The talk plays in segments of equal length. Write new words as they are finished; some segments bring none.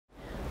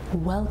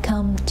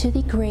Welcome to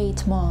the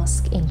Great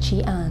Mosque in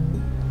Xi'an.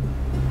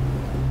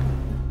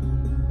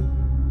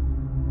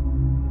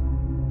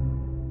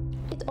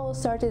 It all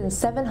started in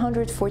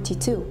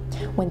 742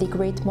 when the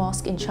Great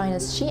Mosque in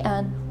China's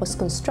Xi'an was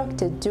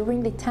constructed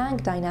during the Tang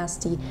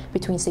dynasty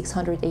between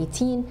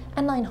 618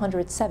 and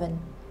 907.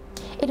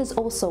 It is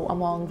also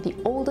among the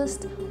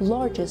oldest,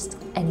 largest,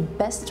 and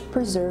best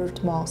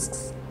preserved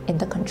mosques in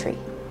the country.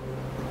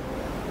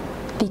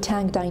 The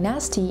Tang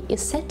dynasty is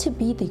said to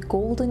be the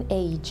golden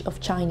age of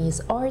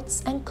Chinese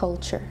arts and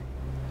culture.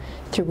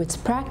 Through its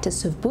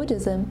practice of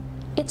Buddhism,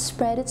 it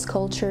spread its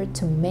culture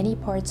to many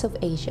parts of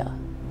Asia.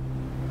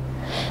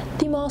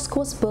 The mosque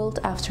was built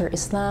after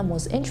Islam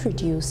was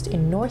introduced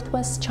in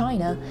northwest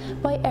China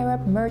by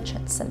Arab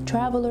merchants and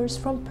travelers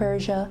from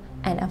Persia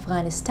and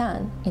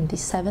Afghanistan in the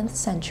 7th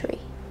century.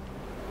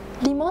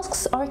 The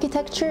mosque's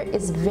architecture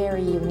is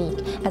very unique,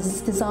 as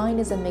its design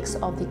is a mix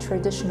of the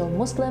traditional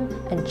Muslim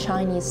and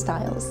Chinese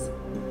styles.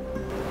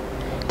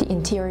 The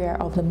interior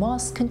of the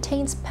mosque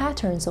contains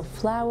patterns of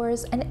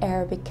flowers and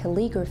Arabic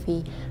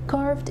calligraphy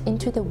carved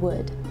into the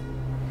wood.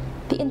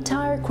 The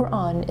entire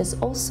Quran is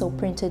also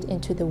printed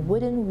into the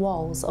wooden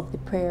walls of the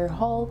prayer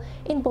hall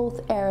in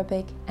both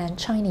Arabic and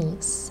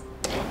Chinese.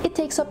 It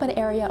takes up an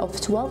area of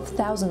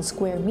 12,000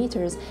 square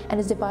meters and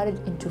is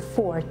divided into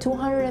 4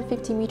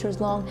 250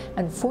 meters long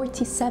and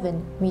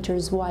 47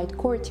 meters wide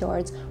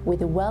courtyards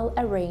with a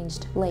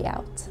well-arranged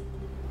layout.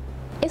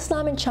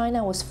 Islam in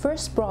China was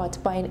first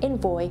brought by an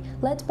envoy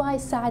led by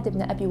Sa'd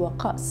ibn Abi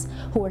Waqqas,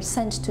 who were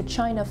sent to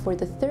China for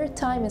the third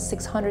time in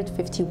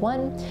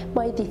 651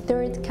 by the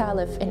third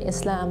caliph in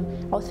Islam,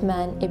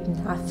 Uthman ibn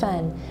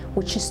Affan,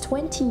 which is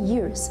 20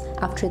 years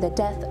after the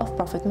death of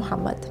Prophet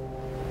Muhammad.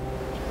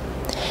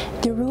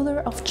 The ruler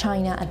of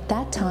China at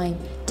that time,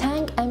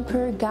 Tang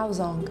Emperor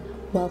Gaozong,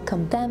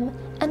 welcomed them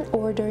and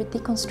ordered the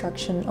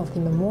construction of the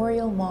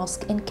memorial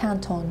mosque in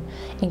Canton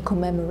in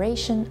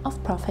commemoration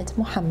of Prophet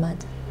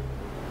Muhammad.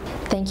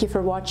 Thank you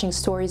for watching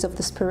Stories of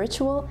the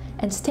Spiritual,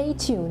 and stay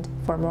tuned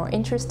for more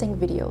interesting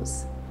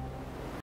videos.